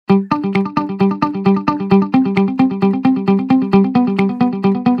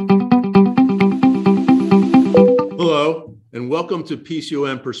to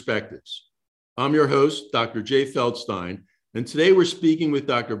PCOM Perspectives. I'm your host, Dr. Jay Feldstein, and today we're speaking with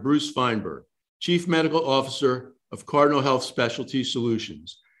Dr. Bruce Feinberg, Chief Medical Officer of Cardinal Health Specialty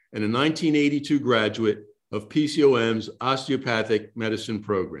Solutions and a 1982 graduate of PCOM's Osteopathic Medicine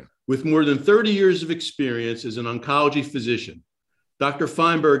program. With more than 30 years of experience as an oncology physician, Dr.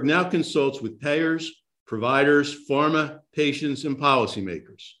 Feinberg now consults with payers, providers, pharma, patients, and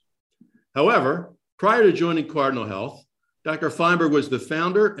policymakers. However, prior to joining Cardinal Health, Dr. Feinberg was the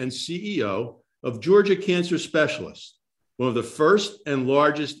founder and CEO of Georgia Cancer Specialists, one of the first and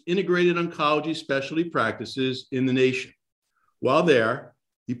largest integrated oncology specialty practices in the nation. While there,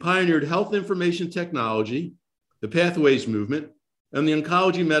 he pioneered health information technology, the Pathways movement, and the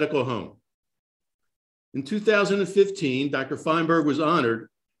oncology medical home. In 2015, Dr. Feinberg was honored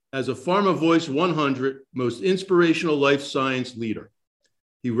as a PharmaVoice 100 Most Inspirational Life Science Leader.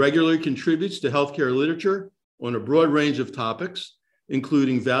 He regularly contributes to healthcare literature on a broad range of topics,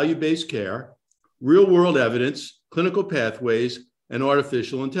 including value-based care, real-world evidence, clinical pathways, and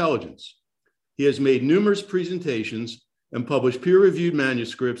artificial intelligence. He has made numerous presentations and published peer-reviewed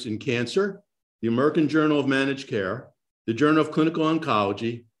manuscripts in Cancer, the American Journal of Managed Care, the Journal of Clinical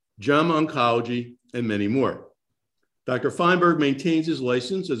Oncology, JAMA Oncology, and many more. Dr. Feinberg maintains his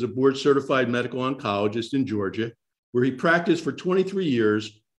license as a board-certified medical oncologist in Georgia, where he practiced for 23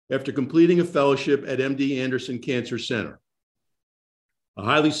 years after completing a fellowship at MD Anderson Cancer Center. A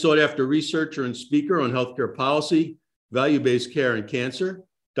highly sought-after researcher and speaker on healthcare policy, value-based care, and cancer,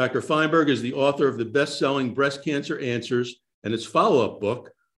 Dr. Feinberg is the author of the best-selling Breast Cancer Answers and its follow-up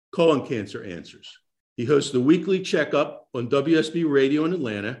book, Colon Cancer Answers. He hosts the weekly checkup on WSB Radio in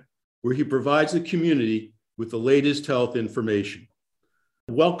Atlanta, where he provides the community with the latest health information.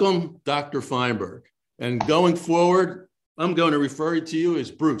 Welcome, Dr. Feinberg. And going forward, I'm going to refer to you as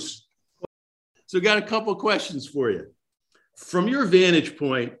Bruce. So got a couple questions for you. From your vantage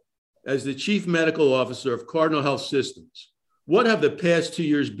point as the Chief Medical Officer of Cardinal Health Systems, what have the past 2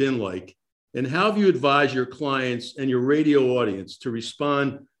 years been like, and how have you advised your clients and your radio audience to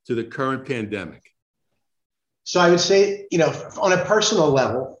respond to the current pandemic? So I would say, on a personal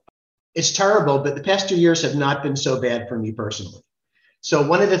level, it's terrible, but the past 2 years have not been so bad for me personally. So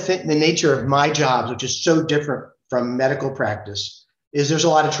one of the nature of my jobs, which is so different from medical practice, is there's a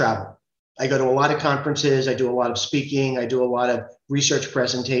lot of travel. I go to a lot of conferences, I do a lot of speaking, I do a lot of research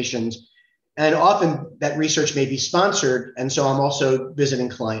presentations, and often that research may be sponsored, and so I'm also visiting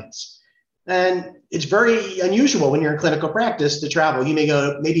clients. And it's very unusual when you're in clinical practice to travel. You may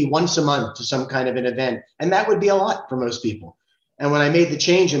go maybe once a month to some kind of an event, and that would be a lot for most people. And when I made the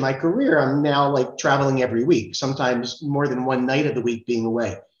change in my career, I'm now like traveling every week, sometimes more than one night of the week being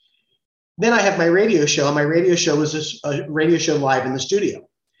away. Then I have my radio show. My radio show was a radio show live in the studio.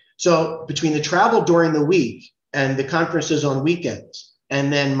 So between the travel during the week and the conferences on weekends,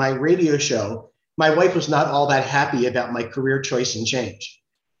 and then my radio show, my wife was not all that happy about my career choice and change.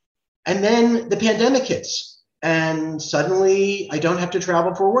 And then the pandemic hits, and suddenly I don't have to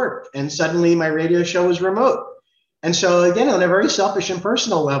travel for work. And suddenly my radio show is remote. And so again, on a very selfish and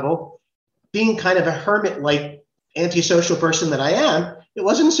personal level, being kind of a hermit-like antisocial person that I am, it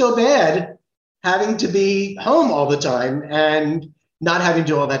wasn't so bad having to be home all the time and not having to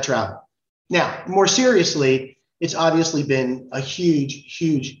do all that travel. Now, more seriously, it's obviously been a huge,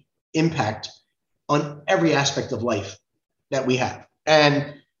 huge impact on every aspect of life that we have.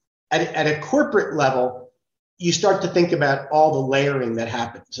 And at a corporate level, you start to think about all the layering that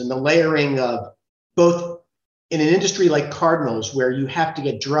happens, and the layering of both in an industry like Cardinal's, where you have to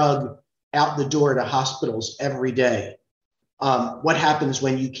get drug out the door to hospitals every day. What happens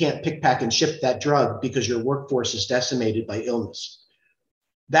when you can't pick, pack, and ship that drug because your workforce is decimated by illness?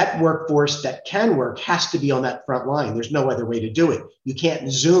 That workforce that can work has to be on that front line. There's no other way to do it. You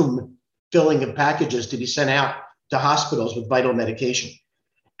can't Zoom filling of packages to be sent out to hospitals with vital medication.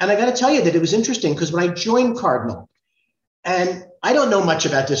 And I got to tell you that it was interesting because when I joined Cardinal, and I don't know much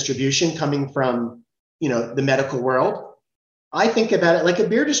about distribution coming from the medical world, I think about it like a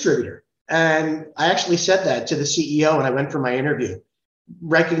beer distributor. And I actually said that to the CEO when I went for my interview,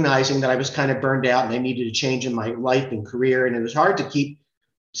 recognizing that I was kind of burned out and I needed a change in my life and career. And it was hard to keep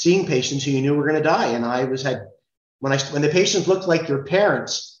seeing patients who you knew were going to die. And when the patients looked like your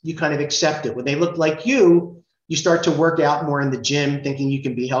parents, you kind of accept it. When they look like you start to work out more in the gym, thinking you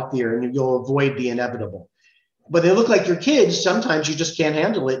can be healthier and you'll avoid the inevitable. But they look like your kids, sometimes you just can't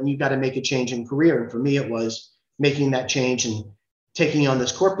handle it and you've got to make a change in career. And for me, it was making that change and taking on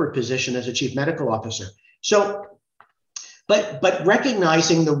this corporate position as a chief medical officer. So, but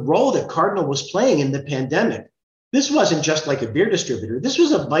recognizing the role that Cardinal was playing in the pandemic, this wasn't just like a beer distributor. This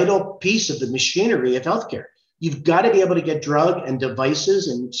was a vital piece of the machinery of healthcare. You've got to be able to get drug and devices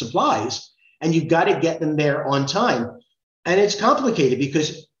and supplies, and you've got to get them there on time. And it's complicated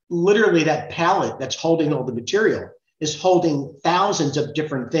because literally that pallet that's holding all the material is holding thousands of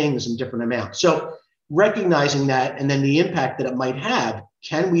different things in different amounts. So recognizing that and then the impact that it might have,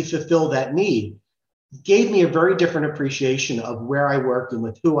 can we fulfill that need, gave me a very different appreciation of where I work and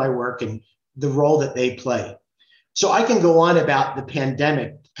with who I work and the role that they play. So I can go on about the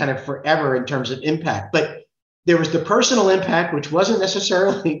pandemic kind of forever in terms of impact, but there was the personal impact, which wasn't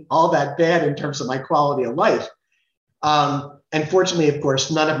necessarily all that bad in terms of my quality of life. And fortunately, of course,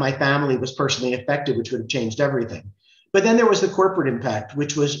 none of my family was personally affected, which would have changed everything. But then there was the corporate impact,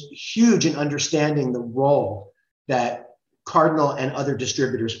 which was huge in understanding the role that Cardinal and other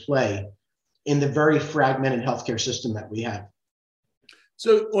distributors play in the very fragmented healthcare system that we have.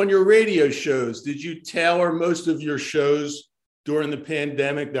 So on your radio shows, did you tailor most of your shows during the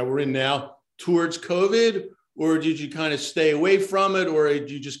pandemic that we're in now towards COVID, or did you kind of stay away from it, or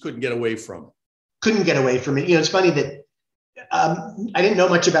you just couldn't get away from it? Couldn't get away from it. You know, it's funny that I didn't know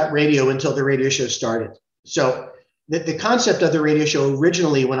much about radio until the radio show started. So the concept of the radio show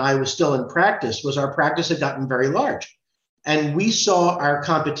originally, when I was still in practice, was our practice had gotten very large. And we saw our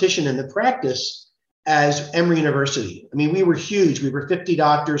competition in the practice as Emory University. I mean, we were huge. We were 50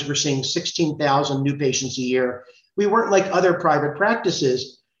 doctors. We're seeing 16,000 new patients a year. We weren't like other private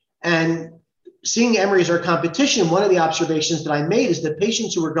practices. And seeing Emory as our competition, one of the observations that I made is that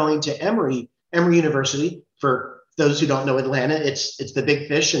patients who were going to Emory University, for those who don't know Atlanta, it's the big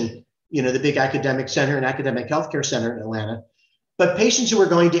fish and, you know, the big academic center and academic healthcare center in Atlanta. But patients who were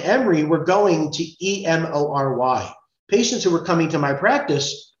going to Emory were going to EMORY. Patients who were coming to my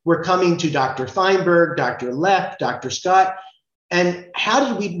practice were coming to Dr. Feinberg, Dr. Leff, Dr. Scott. And how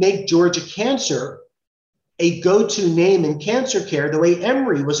did we make Georgia Cancer a go-to name in cancer care the way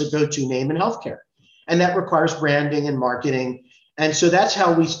Emory was a go-to name in healthcare? And that requires branding and marketing. And so that's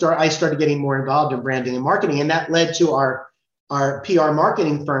how I started getting more involved in branding and marketing. And that led to our PR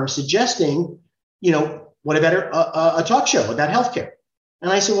marketing firm suggesting, you know, what about a talk show about healthcare? And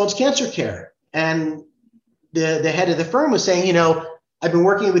I said, well, it's cancer care. And the head of the firm was saying, you know, I've been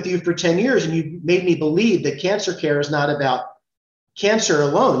working with you for 10 years and you made me believe that cancer care is not about cancer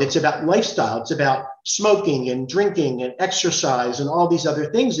alone. It's about lifestyle. It's about smoking and drinking and exercise and all these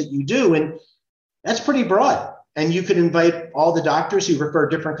other things that you do. And that's pretty broad. And you could invite all the doctors who refer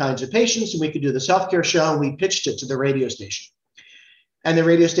different kinds of patients, and we could do this healthcare show. And we pitched it to the radio station. And the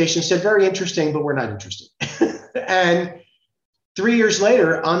radio station said, very interesting, but we're not interested. And 3 years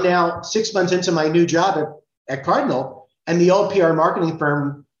later, I'm now 6 months into my new job at Cardinal, and the old PR marketing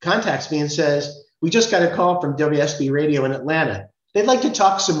firm contacts me and says, we just got a call from WSB Radio in Atlanta. They'd like to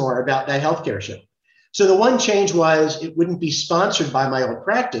talk some more about that healthcare show. So the one change was it wouldn't be sponsored by my old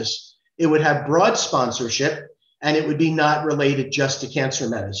practice. It would have broad sponsorship, and it would be not related just to cancer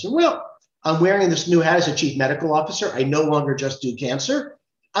medicine. Well, I'm wearing this new hat as a chief medical officer. I no longer just do cancer.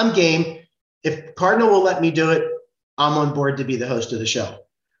 I'm game. If Cardinal will let me do it, I'm on board to be the host of the show.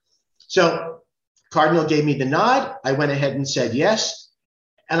 So Cardinal gave me the nod. I went ahead and said yes.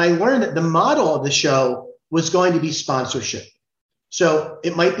 And I learned that the model of the show was going to be sponsorship. So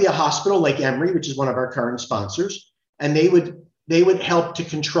it might be a hospital like Emory, which is one of our current sponsors, and they would help to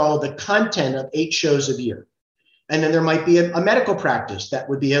control the content of 8 shows a year. And then there might be a medical practice that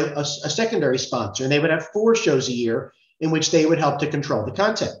would be a secondary sponsor, and they would have 4 shows a year in which they would help to control the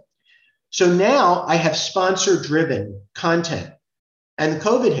content. So now I have sponsor-driven content, and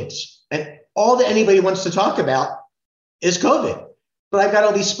COVID hits, and all that anybody wants to talk about is COVID. But I've got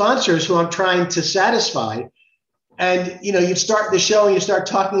all these sponsors who I'm trying to satisfy. And you know, you start the show and you start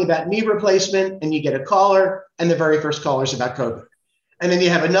talking about knee replacement, and you get a caller, and the very first caller is about COVID. And then you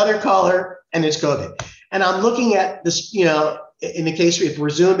have another caller, and it's COVID. And I'm looking at this, you know, in the case if we're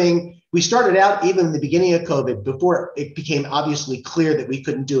Zooming, we started out even in the beginning of COVID, before it became obviously clear that we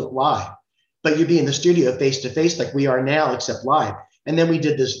couldn't do it live. But you'd be in the studio face to face like we are now, except live. And then we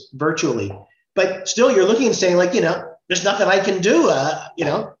did this virtually. But still, you're looking and saying, like, you know, there's nothing I can do. You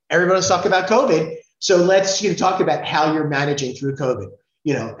know, everybody's talking about COVID. So let's talk about how you're managing through COVID,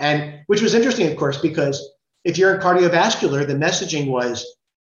 you know, and which was interesting, of course, because if you're in cardiovascular, the messaging was,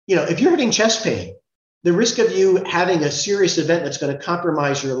 you know, if you're having chest pain, the risk of you having a serious event that's going to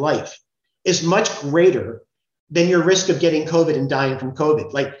compromise your life is much greater than your risk of getting COVID and dying from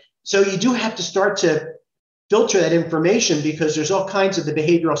COVID. Like, so you do have to start to filter that information, because there's all kinds of the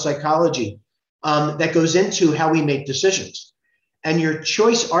behavioral psychology that goes into how we make decisions. And your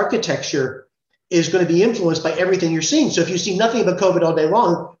choice architecture is going to be influenced by everything you're seeing. So if you see nothing but COVID all day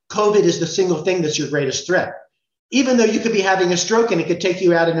long, COVID is the single thing that's your greatest threat. Even though you could be having a stroke and it could take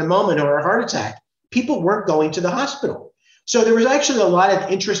you out in a moment, or a heart attack, people weren't going to the hospital. So there was actually a lot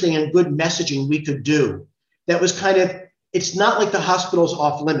of interesting and good messaging we could do that was kind of, it's not like the hospital's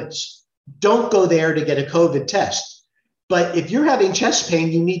off limits. Don't go there to get a COVID test. But if you're having chest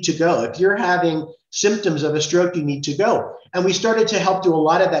pain, you need to go. If you're having symptoms of a stroke, you need to go. And we started to help do a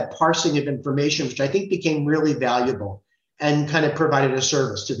lot of that parsing of information, which I think became really valuable and kind of provided a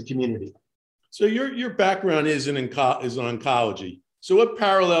service to the community. So your background is in oncology. So what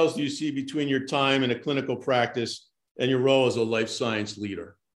parallels do you see between your time in a clinical practice and your role as a life science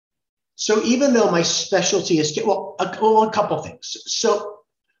leader? So even though my specialty is, a couple things. So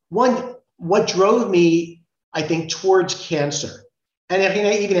one, what drove me, I think, towards cancer, and I can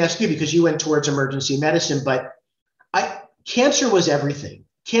even ask you because you went towards emergency medicine, but cancer was everything.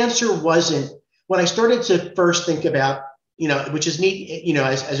 Cancer wasn't, when I started to first think about, which is neat,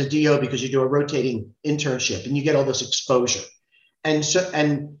 as a DO, because you do a rotating internship and you get all this exposure. And so,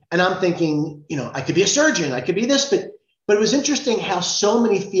 and I'm thinking, I could be a surgeon, I could be this, but it was interesting how so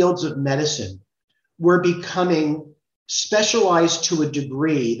many fields of medicine were becoming specialized to a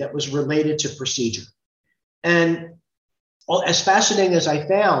degree that was related to procedure. And as fascinating as I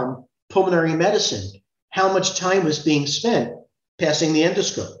found pulmonary medicine, how much time was being spent passing the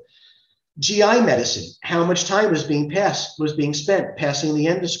endoscope. GI medicine, how much time was being spent passing the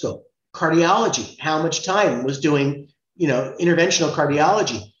endoscope. Cardiology, how much time was doing, interventional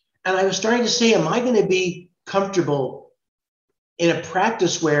cardiology. And I was starting to say, am I going to be comfortable in a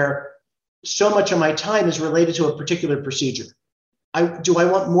practice where so much of my time is related to a particular procedure? Do I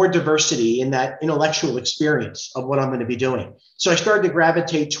want more diversity in that intellectual experience of what I'm going to be doing? So I started to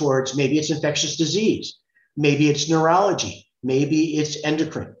gravitate towards, maybe it's infectious disease, maybe it's neurology, maybe it's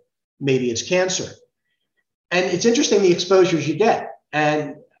endocrine, maybe it's cancer. And it's interesting the exposures you get.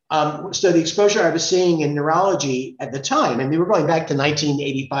 And so the exposure I was seeing in neurology at the time, and we were going back to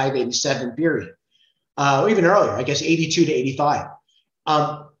 1985, 87 period, or even earlier, I guess 82 to 85.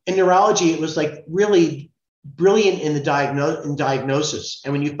 In neurology, it was like really brilliant in diagnosis.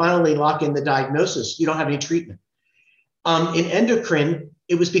 And when you finally lock in the diagnosis, you don't have any treatment. In endocrine,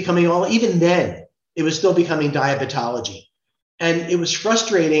 it was becoming even then, it was still becoming diabetology. And it was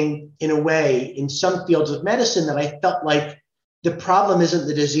frustrating in a way in some fields of medicine that I felt like the problem isn't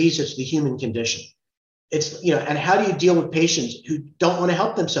the disease, it's the human condition. It's, and how do you deal with patients who don't want to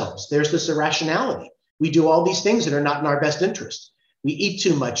help themselves? There's this irrationality. We do all these things that are not in our best interest. We eat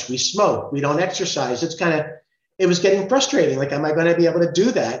too much, we smoke, we don't exercise. It was getting frustrating. Like, am I going to be able to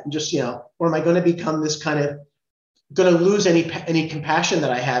do that? And just, or am I going to become this going to lose any compassion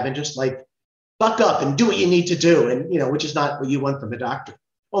that I have and just like buck up and do what you need to do? And, which is not what you want from a doctor,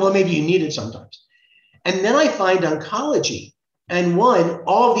 although maybe you need it sometimes. And then I find oncology, and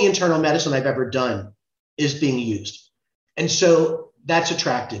all of the internal medicine I've ever done is being used. And so that's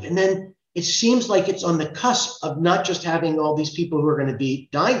attractive. And then it seems like it's on the cusp of not just having all these people who are going to be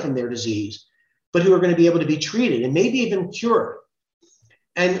dying from their disease, but who are going to be able to be treated and maybe even cured.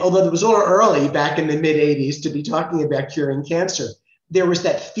 And although it was a little early back in the mid 80s to be talking about curing cancer, there was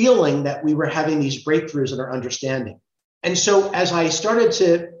that feeling that we were having these breakthroughs in our understanding. And so as I started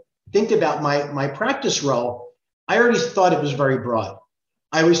to think about my practice role, I already thought it was very broad.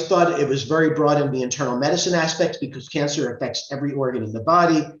 I always thought it was very broad in the internal medicine aspects because cancer affects every organ in the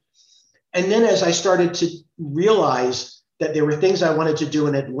body. And then as I started to realize that there were things I wanted to do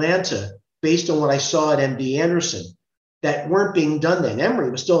in Atlanta based on what I saw at MD Anderson that weren't being done then. Emory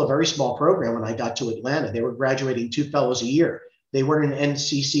was still a very small program when I got to Atlanta. They were graduating 2 fellows a year. They weren't an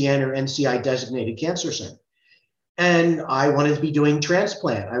NCCN or NCI designated cancer center. And I wanted to be doing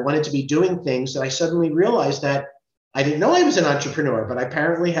transplant. I wanted to be doing things that I suddenly realized that I didn't know I was an entrepreneur, but I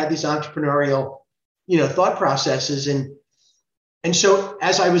apparently had these entrepreneurial, thought processes. And so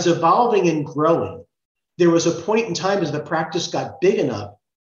as I was evolving and growing, there was a point in time as the practice got big enough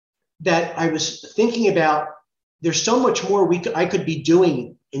that I was thinking about, there's so much more I could be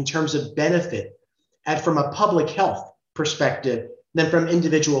doing in terms of benefit from a public health perspective than from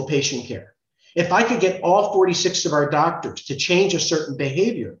individual patient care. If I could get all 46 of our doctors to change a certain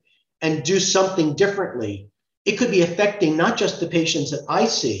behavior and do something differently, it could be affecting not just the patients that I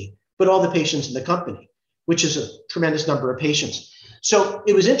see, but all the patients in the company, which is a tremendous number of patients. So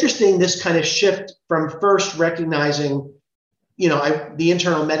it was interesting, this kind of shift from first recognizing, the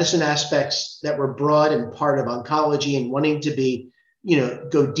internal medicine aspects that were broad and part of oncology and wanting to be,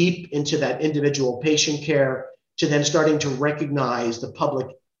 go deep into that individual patient care, to then starting to recognize the public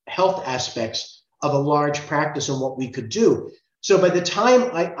health aspects of a large practice and what we could do. So by the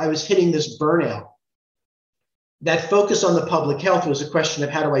time I was hitting this burnout, that focus on the public health was a question of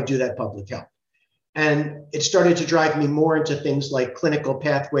how do I do that public health? And it started to drive me more into things like clinical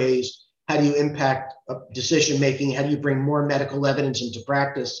pathways, How do you impact decision making? How do you bring more medical evidence into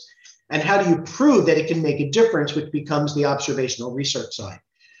practice? And how do you prove that it can make a difference, which becomes the observational research side?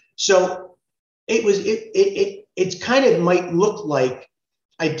 So it kind of might look like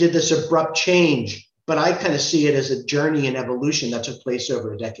I did this abrupt change, but I kind of see it as a journey and evolution that took place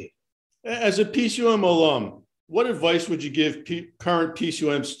over a decade. As a PCOM alum, what advice would you give current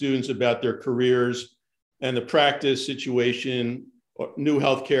PCOM students about their careers and the practice situation new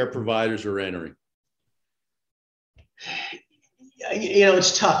healthcare providers are entering?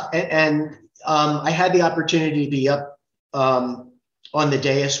 It's tough. And I had the opportunity to be up on the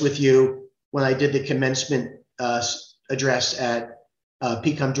dais with you when I did the commencement address at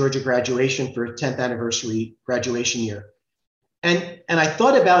PCOM Georgia graduation for 10th anniversary graduation year. And I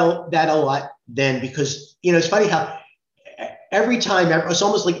thought about that a lot then, because, it's funny how every time, it's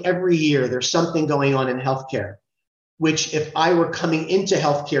almost like every year there's something going on in healthcare, which if I were coming into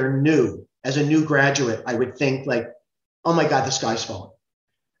healthcare new, as a new graduate, I would think like, oh my God, the sky's falling.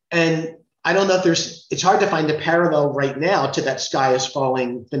 And I don't know if it's hard to find a parallel right now to that sky is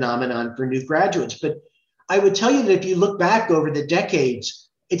falling phenomenon for new graduates. But I would tell you that if you look back over the decades,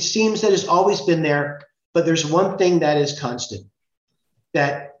 it seems that it's always been there, but there's one thing that is constant,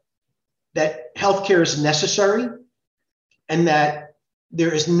 that healthcare is necessary, and that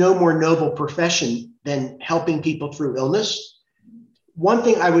there is no more noble profession than helping people through illness. One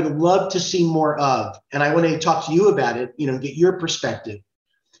thing I would love to see more of, and I want to talk to you about it, get your perspective,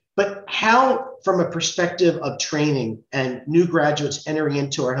 but how, from a perspective of training and new graduates entering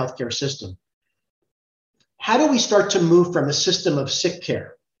into our healthcare system, how do we start to move from a system of sick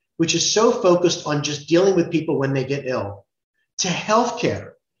care, which is so focused on just dealing with people when they get ill, to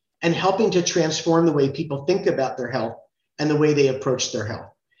healthcare and helping to transform the way people think about their health and the way they approach their health?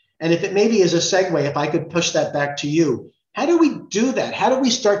 And if it maybe is a segue, if I could push that back to you, how do we do that? How do we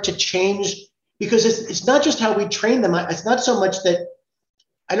start to change? Because it's not just how we train them. It's not so much that,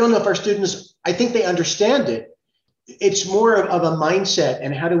 I don't know if our students, I think they understand it. It's more of a mindset,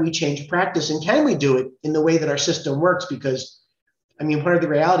 and how do we change practice? And can we do it in the way that our system works? Because, part of the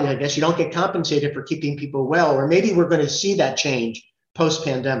reality, I guess, you don't get compensated for keeping people well, or maybe we're going to see that change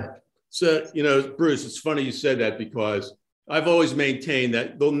post-pandemic. So, Bruce, it's funny you said that, because I've always maintained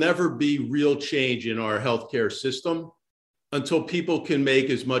that there'll never be real change in our healthcare system until people can make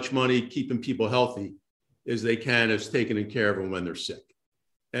as much money keeping people healthy as they can as taking care of them when they're sick.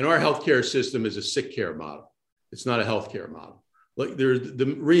 And our healthcare system is a sick care model. It's not a healthcare model. Like, there's the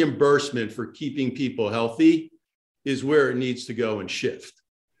reimbursement for keeping people healthy is where it needs to go and shift.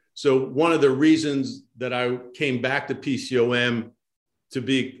 So one of the reasons that I came back to PCOM to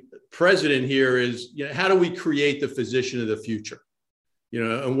be president here is, how do we create the physician of the future?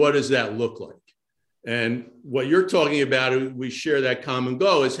 And what does that look like? And what you're talking about, we share that common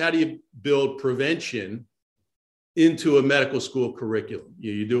goal, is how do you build prevention into a medical school curriculum?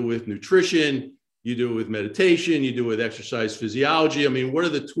 You do it with nutrition, you do it with meditation, you do it with exercise physiology. What are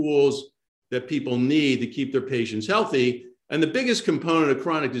the tools that people need to keep their patients healthy? And the biggest component of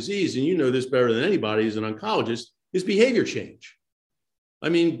chronic disease, and you know this better than anybody as an oncologist, is behavior change.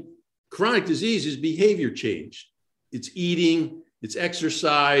 Chronic disease is behavior change. It's eating, it's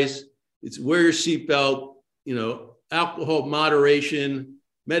exercise, it's wear your seatbelt, alcohol moderation,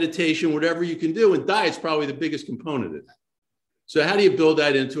 meditation, whatever you can do. And diet's probably the biggest component of that. So how do you build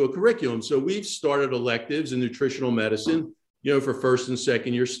that into a curriculum? So we've started electives in nutritional medicine, for first and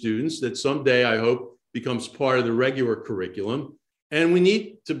second year students, that someday I hope becomes part of the regular curriculum. And we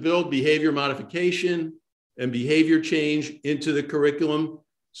need to build behavior modification and behavior change into the curriculum,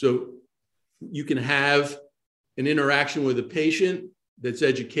 so you can have an interaction with a patient that's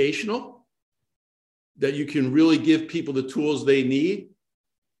educational, that you can really give people the tools they need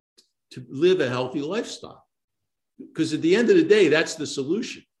to live a healthy lifestyle. Because at the end of the day, that's the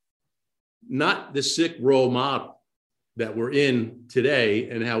solution, not the sick role model that we're in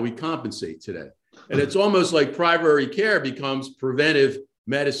today and how we compensate today. And it's almost like primary care becomes preventive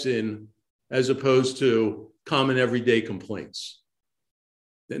medicine as opposed to common everyday complaints.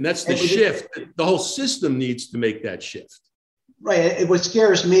 And that's the shift. The whole system needs to make that shift. Right. And what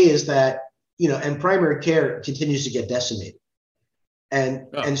scares me is that, and primary care continues to get decimated.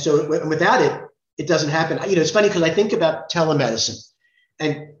 And so without it, it doesn't happen. It's funny because I think about telemedicine,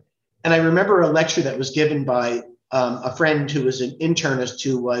 and I remember a lecture that was given by a friend who was an internist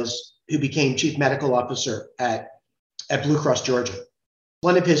who became chief medical officer at Blue Cross Georgia.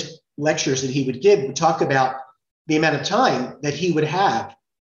 One of his lectures that he would give would talk about the amount of time that he would have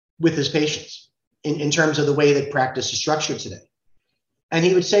with his patients in terms of the way that practice is structured today. And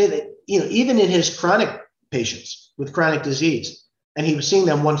he would say that, even in his chronic patients with chronic disease, and he was seeing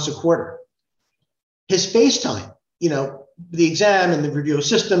them once a quarter, his FaceTime, the exam and the review of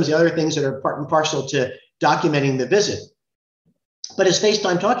systems, the other things that are part and parcel to documenting the visit. But his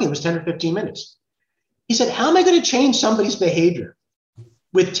FaceTime talking was 10 or 15 minutes. He said, how am I going to change somebody's behavior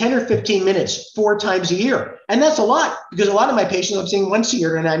with 10 or 15 minutes 4 times a year? And that's a lot, because a lot of my patients I'm seeing once a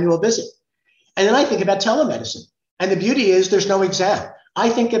year in an annual visit. And then I think about telemedicine. And the beauty is there's no exam. I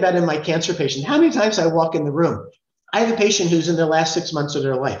think about in my cancer patients, how many times I walk in the room. I have a patient who's in the last 6 months of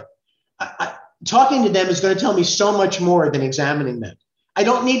their life. Talking to them is going to tell me so much more than examining them. I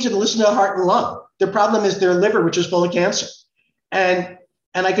don't need to listen to heart and lung. The problem is their liver, which is full of cancer. And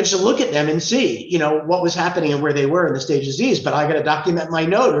I could just look at them and see, what was happening and where they were in the stage of disease, but I got to document my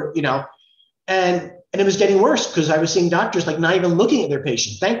note, and it was getting worse because I was seeing doctors like not even looking at their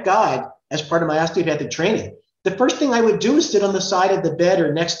patient. Thank God, as part of my osteopathic training, the first thing I would do is sit on the side of the bed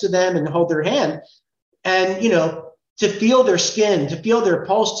or next to them and hold their hand and, to feel their skin, to feel their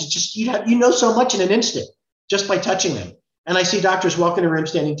pulse, to just, so much in an instant just by touching them. And I see doctors walk in a room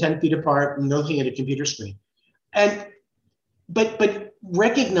standing 10 feet apart and looking at a computer screen. But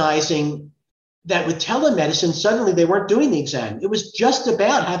recognizing that with telemedicine, suddenly they weren't doing the exam. It was just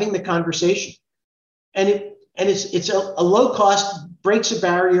about having the conversation. And it's a low cost, breaks a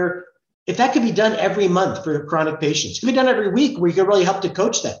barrier. If that could be done every month for chronic patients, it could be done every week where you could really help to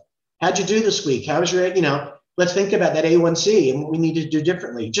coach them. How'd you do this week? How was your, let's think about that A1C and what we need to do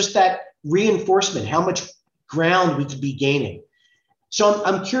differently. Just that reinforcement, how much ground we could be gaining. So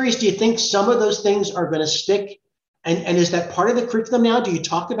I'm curious, do you think some of those things are going to stick? And is that part of the curriculum now? Do you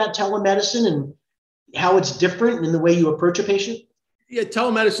talk about telemedicine and how it's different in the way you approach a patient? Yeah,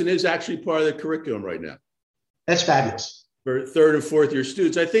 telemedicine is actually part of the curriculum right now. That's fabulous. For 3rd and 4th year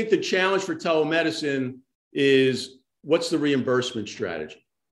students. I think the challenge for telemedicine is what's the reimbursement strategy?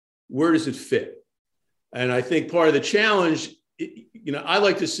 Where does it fit? And I think part of the challenge, I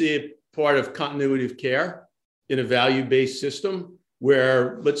like to see it part of continuity of care in a value-based system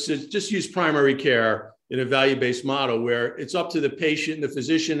where let's just use primary care in a value-based model where it's up to the patient and the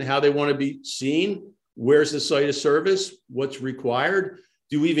physician how they want to be seen. Where's the site of service? What's required?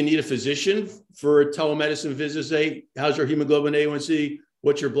 Do we even need a physician for a telemedicine visit? Say, how's your hemoglobin A1C?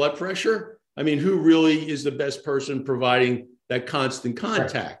 What's your blood pressure? I mean, who really is the best person providing that constant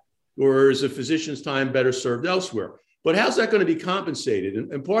contact? Or is a physician's time better served elsewhere? But how's that going to be compensated?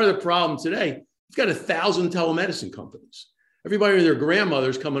 And part of the problem today, you've got 1,000 telemedicine companies. Everybody and their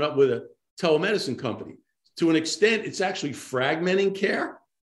grandmother's coming up with a telemedicine company. To an extent, it's actually fragmenting care,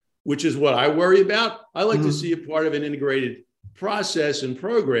 which is what I worry about. I like to see it part of an integrated process and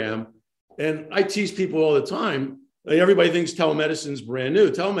program. And I tease people all the time. Everybody thinks telemedicine's brand new.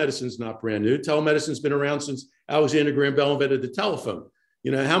 Telemedicine's not brand new. Telemedicine's been around since Alexander Graham Bell invented the telephone.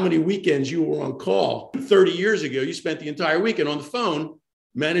 How many weekends you were on call 30 years ago, you spent the entire weekend on the phone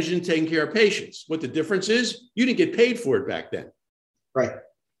managing and taking care of patients. What the difference is, you didn't get paid for it back then. Right.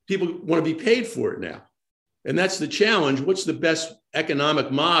 People want to be paid for it now. And that's the challenge. What's the best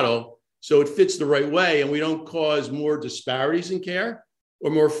economic model so it fits the right way and we don't cause more disparities in care or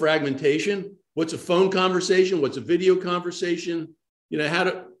more fragmentation? What's a phone conversation? What's a video conversation? How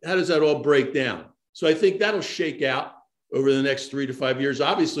does that all break down? So I think that'll shake out over the next 3 to 5 years.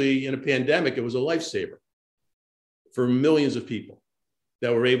 Obviously, in a pandemic, it was a lifesaver for millions of people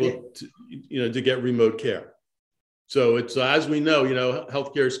that were able to get remote care. So it's, as we know,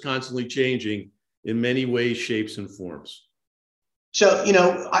 healthcare is constantly changing in many ways, shapes, and forms. So,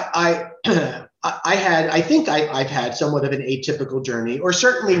 I think I've had somewhat of an atypical journey, or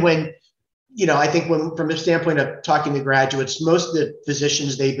certainly when, I think when, from the standpoint of talking to graduates, most of the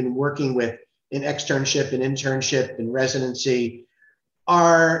physicians they've been working with in externship and internship and residency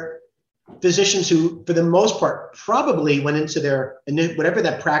are physicians who, for the most part, probably went into their, whatever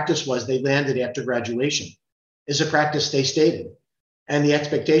that practice was they landed after graduation is a practice they stayed in. And the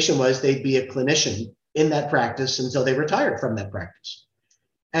expectation was they'd be a clinician in that practice until they retired from that practice.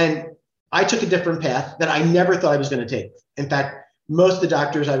 And I took a different path that I never thought I was going to take. In fact, most of the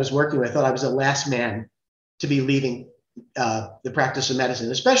doctors I was working with thought I was the last man to be leaving the practice of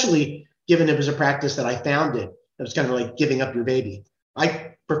medicine, especially given it was a practice that I founded. It was kind of like giving up your baby.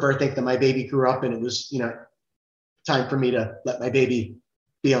 I prefer to think that my baby grew up and it was, time for me to let my baby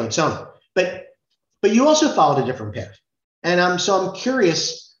be on its own. But you also followed a different path. And I'm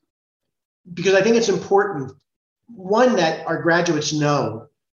curious, because I think it's important, one, that our graduates know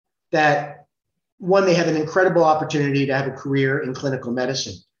that, one, they have an incredible opportunity to have a career in clinical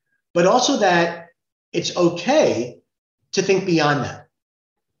medicine, but also that it's okay to think beyond that.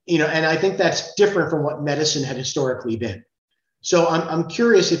 And I think that's different from what medicine had historically been. So I'm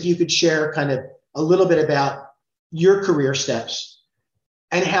curious if you could share kind of a little bit about your career steps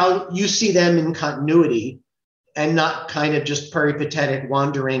and how you see them in continuity and not kind of just peripatetic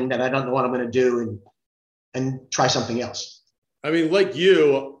wandering that I don't know what I'm going to do and try something else. I mean, like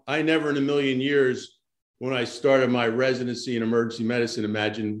you, I never in a million years, when I started my residency in emergency medicine,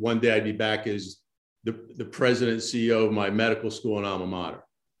 imagined one day I'd be back as the president and CEO of my medical school and alma mater.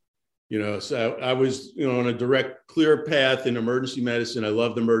 So I was, on a direct, clear path in emergency medicine. I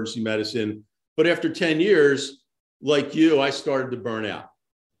loved emergency medicine. But after 10 years, like you, I started to burn out.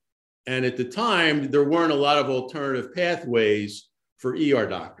 And at the time, there weren't a lot of alternative pathways for ER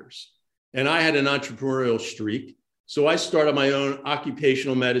doctors. And I had an entrepreneurial streak. So I started my own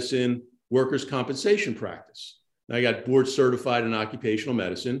occupational medicine workers' compensation practice. And I got board certified in occupational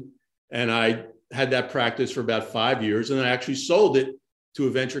medicine. And I had that practice for about 5 years. And then I actually sold it to a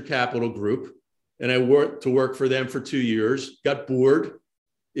venture capital group. And I worked for them for 2 years, got bored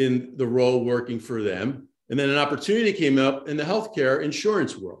in the role working for them. And then an opportunity came up in the healthcare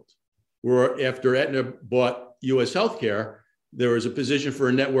insurance world, where after Aetna bought US Healthcare, there was a position for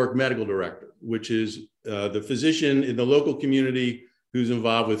a network medical director, which is the physician in the local community who's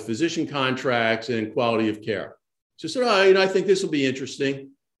involved with physician contracts and quality of care. So I said, I think this will be interesting.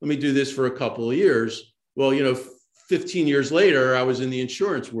 Let me do this for a couple of years. Well, 15 years later, I was in the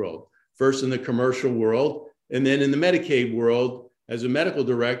insurance world, first in the commercial world, and then in the Medicaid world as a medical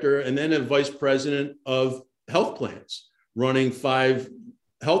director, and then a vice president of health plans, running 5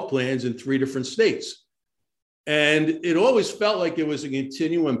 health plans in 3 different states. And it always felt like it was a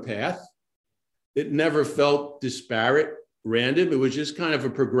continuum path. It never felt disparate, random. It was just kind of a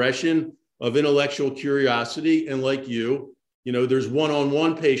progression of intellectual curiosity. And like you, there's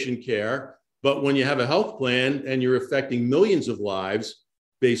one-on-one patient care. But when you have a health plan and you're affecting millions of lives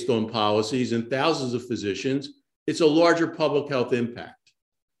based on policies and thousands of physicians, it's a larger public health impact.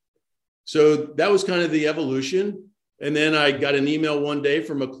 So that was kind of the evolution. And then I got an email one day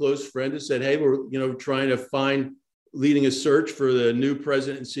from a close friend that said, hey, we're trying to leading a search for the new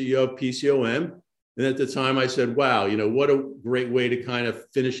president and CEO of PCOM. And at the time I said, wow, what a great way to kind of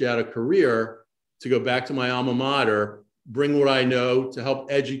finish out a career, to go back to my alma mater, bring what I know to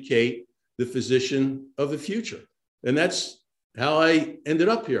help educate the physician of the future. And that's how I ended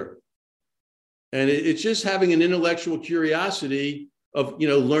up here. And it's just having an intellectual curiosity of,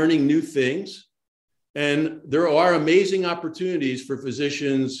 learning new things. And there are amazing opportunities for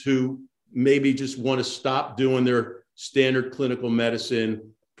physicians who maybe just want to stop doing their standard clinical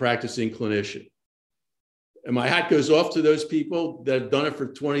medicine, practicing clinician. And my hat goes off to those people that have done it for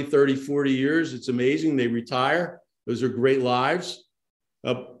 20, 30, 40 years. It's amazing. They retire. Those are great lives.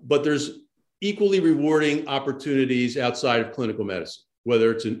 But there's equally rewarding opportunities outside of clinical medicine,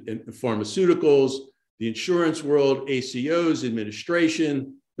 whether it's in pharmaceuticals, the insurance world, ACOs,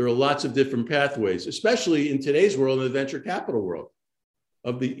 administration. There are lots of different pathways, especially in today's world, in the venture capital world,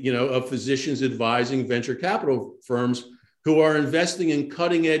 of physicians advising venture capital firms who are investing in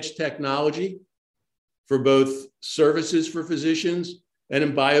cutting edge technology for both services for physicians and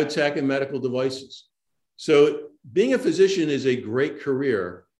in biotech and medical devices. So being a physician is a great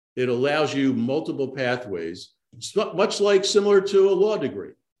career. It allows you multiple pathways, much like similar to a law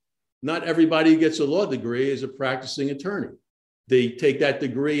degree. Not everybody who gets a law degree is a practicing attorney. They take that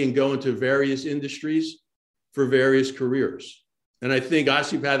degree and go into various industries for various careers. And I think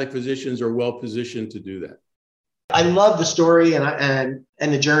osteopathic physicians are well positioned to do that. I love the story and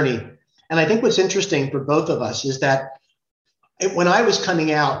the journey. And I think what's interesting for both of us is that when I was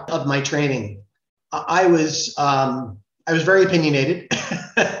coming out of my training, I was very opinionated,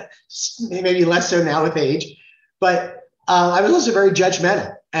 maybe less so now with age, but I was also very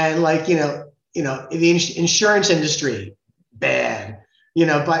judgmental. And the insurance industry, bad,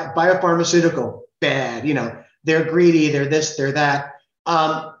 biopharmaceutical, bad, they're greedy, they're this, they're that.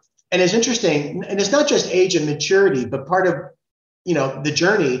 And it's interesting, and it's not just age and maturity, but part of, the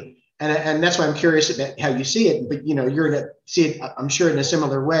journey. And that's why I'm curious about how you see it, but you're going to see it, I'm sure, in a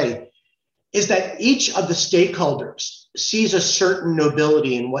similar way, is that each of the stakeholders sees a certain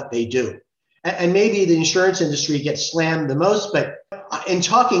nobility in what they do. And maybe the insurance industry gets slammed the most, but in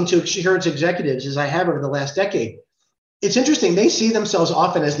talking to insurance executives, as I have over the last decade, it's interesting. They see themselves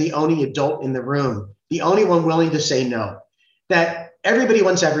often as the only adult in the room, the only one willing to say no, that everybody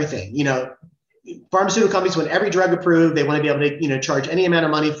wants everything. Pharmaceutical companies want every drug approved. They want to be able to, charge any amount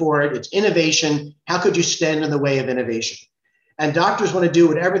of money for it. It's innovation. How could you stand in the way of innovation? And doctors want to do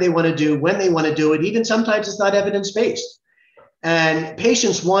whatever they want to do, when they want to do it. Even sometimes it's not evidence-based. And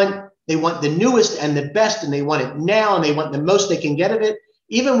patients want the newest and the best, and they want it now, and they want the most they can get of it,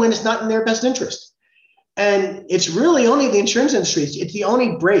 even when it's not in their best interest. And it's really only the insurance industry. It's the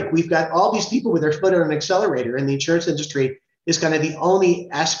only break. We've got all these people with their foot on an accelerator, and the insurance industry is kind of the only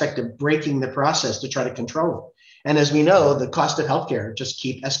aspect of breaking the process to try to control it. And as we know, the cost of healthcare just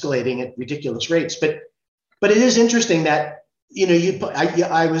keep escalating at ridiculous rates. But it is interesting that,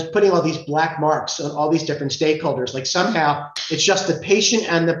 I was putting all these black marks on all these different stakeholders. Like somehow it's just the patient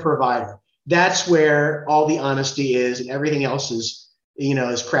and the provider. That's where all the honesty is, and everything else is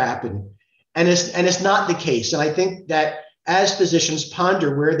crap. And it's not the case. And I think that as physicians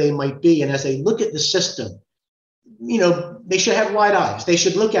ponder where they might be, and as they look at the system, they should have wide eyes. They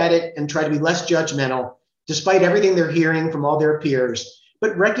should look at it and try to be less judgmental, despite everything they're hearing from all their peers,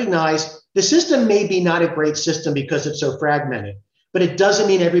 but recognize the system may be not a great system because it's so fragmented, but it doesn't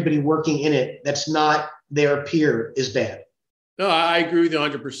mean everybody working in it that's not their peer is bad. No, I agree with you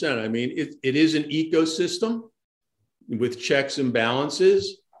 100%. I mean, it is an ecosystem with checks and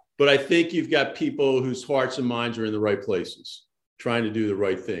balances, but I think you've got people whose hearts and minds are in the right places, trying to do the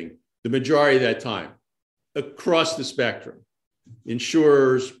right thing the majority of that time across the spectrum.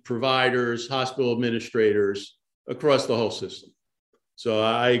 Insurers, providers, hospital administrators, across the whole system. So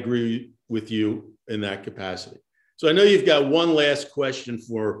I agree with you in that capacity. So I know you've got one last question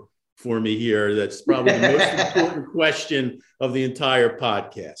for me here. That's probably the most important question of the entire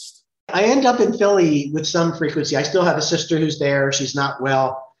podcast. I end up in Philly with some frequency. I still have a sister who's there. She's not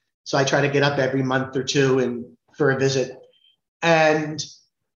well. So I try to get up every month or two and for a visit. And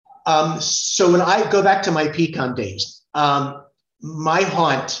so when I go back to my Pecan days, my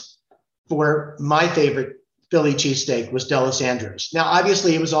haunt for my favorite Philly cheesesteak was D'Alessandro's. Now,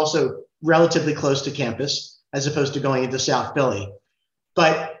 obviously, it was also relatively close to campus as opposed to going into South Philly.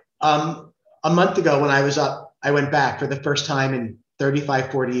 But a month ago when I was up, I went back for the first time in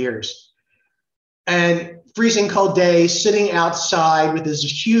 35, 40 years. And freezing cold day, sitting outside with this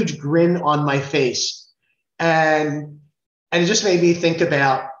huge grin on my face. And it just made me think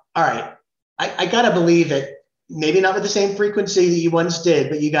about, all right, I got to believe that maybe not with the same frequency that you once did,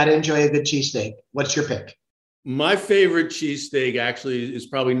 but you got to enjoy a good cheesesteak. What's your pick? My favorite cheesesteak actually is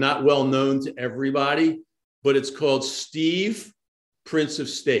probably not well known to everybody, but it's called Steve Prince of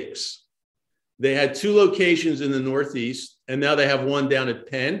Steaks. They had 2 locations in the Northeast, and now they have one down at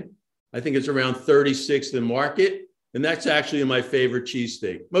Penn. I think it's around 36th and Market, and that's actually my favorite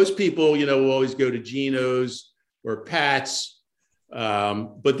cheesesteak. Most people, will always go to Geno's or Pat's,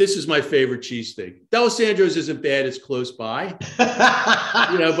 but this is my favorite cheesesteak. D'Alessandro's isn't bad; it's close by, but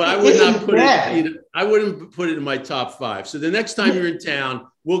I would not put it. I wouldn't put it in my top 5. So the next time you're in town,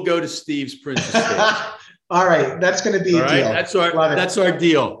 we'll go to Steve's Prince of Steaks. All right, that's going to be a deal. That's our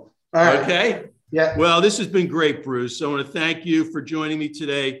deal. All right. Okay. Yeah. Well, this has been great, Bruce. I want to thank you for joining me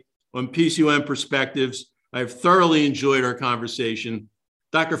today on PCOM Perspectives. I've thoroughly enjoyed our conversation.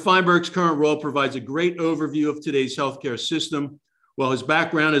 Dr. Feinberg's current role provides a great overview of today's healthcare system, while his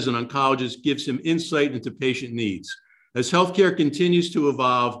background as an oncologist gives him insight into patient needs. As healthcare continues to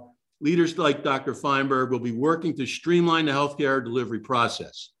evolve, leaders like Dr. Feinberg will be working to streamline the healthcare delivery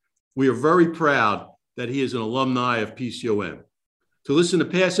process. We are very proud that he is an alumni of PCOM. To listen to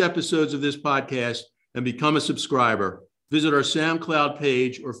past episodes of this podcast and become a subscriber, visit our SoundCloud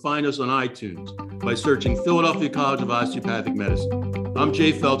page or find us on iTunes by searching Philadelphia College of Osteopathic Medicine. I'm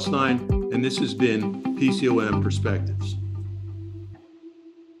Jay Feldstein, and this has been PCOM Perspectives.